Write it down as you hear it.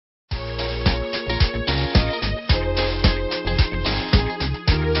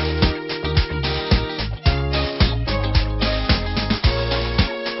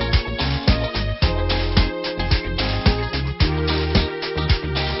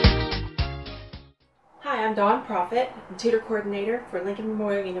I'm Dawn Profit, Tutor Coordinator for Lincoln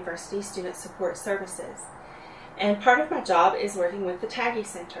Memorial University Student Support Services. And part of my job is working with the Tagge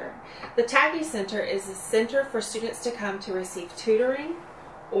Center. The Tagge Center is a center for students to come to receive tutoring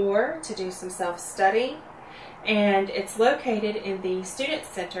or to do some self-study. And it's located in the Student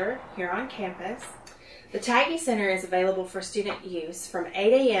Center here on campus. The Tagge Center is available for student use from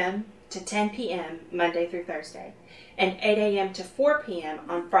 8 a.m. to 10 p.m. Monday through Thursday, and 8 a.m. to 4 p.m.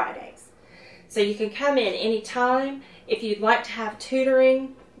 on Fridays. So you can come in anytime. If you'd like to have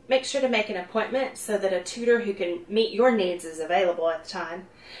tutoring, make sure to make an appointment so that a tutor who can meet your needs is available at the time.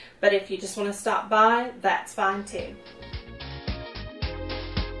 But if you just want to stop by, that's fine too.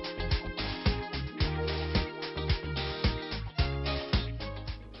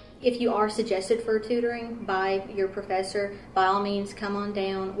 If you are suggested for tutoring by your professor, by all means come on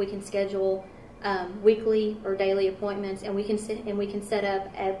down. We can schedule weekly or daily appointments, and we can set up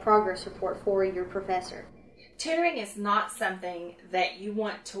a progress report for your professor. Tutoring is not something that you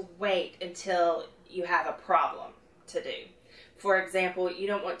want to wait until you have a problem to do. For example, you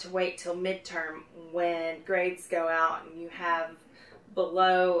don't want to wait till midterm when grades go out and you have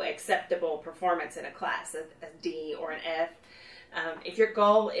below acceptable performance in a class, a D or an F. If your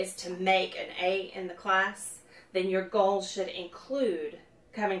goal is to make an A in the class, then your goal should include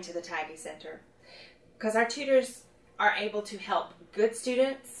coming to the Tagge Center, because our tutors are able to help good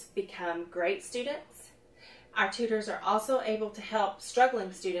students become great students. Our tutors are also able to help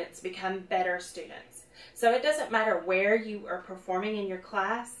struggling students become better students. So it doesn't matter where you are performing in your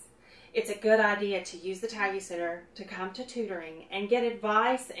class, it's a good idea to use the Tagge Center to come to tutoring and get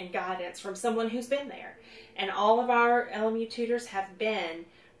advice and guidance from someone who's been there. And all of our LMU tutors have been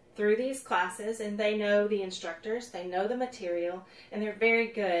through these classes, and they know the instructors, they know the material, and they're very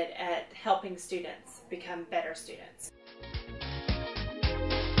good at helping students become better students.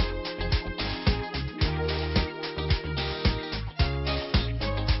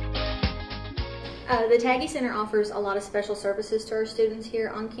 The Tagge Center offers a lot of special services to our students here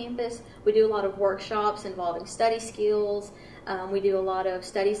on campus. We do a lot of workshops involving study skills. We do a lot of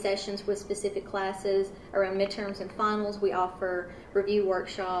study sessions with specific classes around midterms and finals. We offer review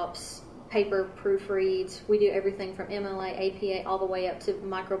workshops, paper proofreads. We do everything from MLA, APA, all the way up to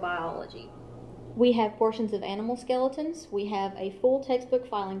microbiology. We have portions of animal skeletons. We have a full textbook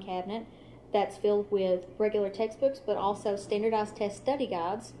filing cabinet that's filled with regular textbooks, but also standardized test study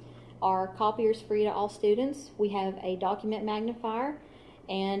guides. Our copier is free to all students. We have a document magnifier,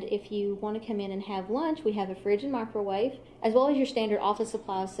 and if you want to come in and have lunch, we have a fridge and microwave, as well as your standard office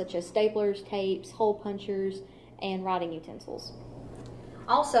supplies such as staplers, tapes, hole punchers, and writing utensils.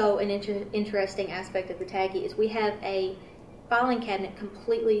 Also, an interesting aspect of the Tagge is we have a filing cabinet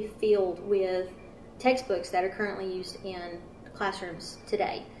completely filled with textbooks that are currently used in classrooms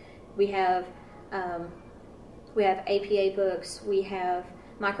today. We have APA books, we have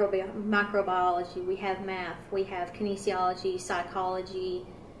microbiology, we have math, we have kinesiology, psychology.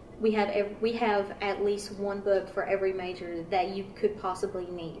 We have at least one book for every major that you could possibly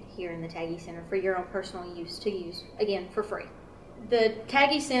need here in the Tagge Center for your own personal use, to use, again, for free. The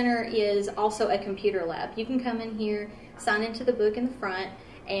Tagge Center is also a computer lab. You can come in here, sign into the book in the front,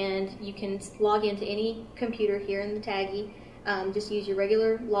 and you can log into any computer here in the Tagge. Just use your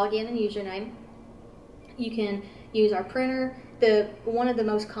regular login and username. You can use our printer. One of the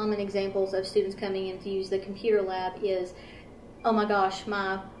most common examples of students coming in to use the computer lab is, oh my gosh,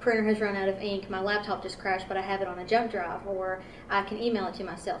 my printer has run out of ink, my laptop just crashed, but I have it on a jump drive, or I can email it to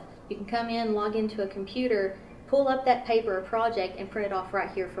myself. You can come in, log into a computer, pull up that paper or project, and print it off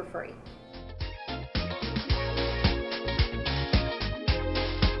right here for free.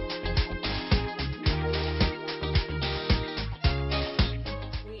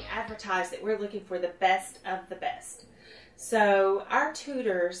 We advertise that we're looking for the best of the best. So our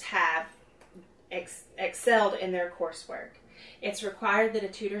tutors have excelled in their coursework. It's required that a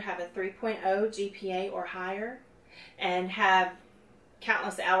tutor have a 3.0 GPA or higher and have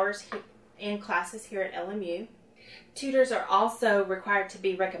countless hours in classes here at LMU. Tutors are also required to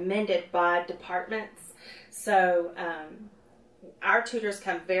be recommended by departments. So our tutors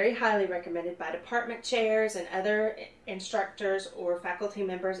come very highly recommended by department chairs and other instructors or faculty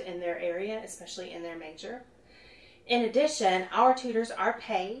members in their area, especially in their major. In addition, our tutors are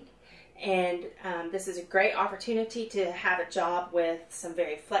paid, and this is a great opportunity to have a job with some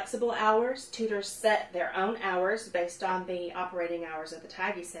very flexible hours. Tutors set their own hours based on the operating hours of the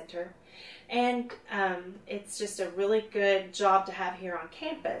Tagge Center, and it's just a really good job to have here on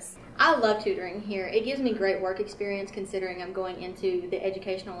campus. I love tutoring here. It gives me great work experience considering I'm going into the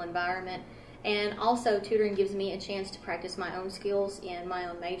educational environment, and also tutoring gives me a chance to practice my own skills in my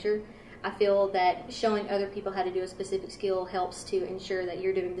own major. I feel that showing other people how to do a specific skill helps to ensure that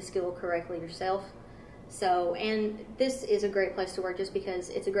you're doing the skill correctly yourself. So, and this is a great place to work just because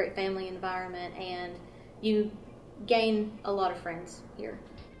it's a great family environment and you gain a lot of friends here.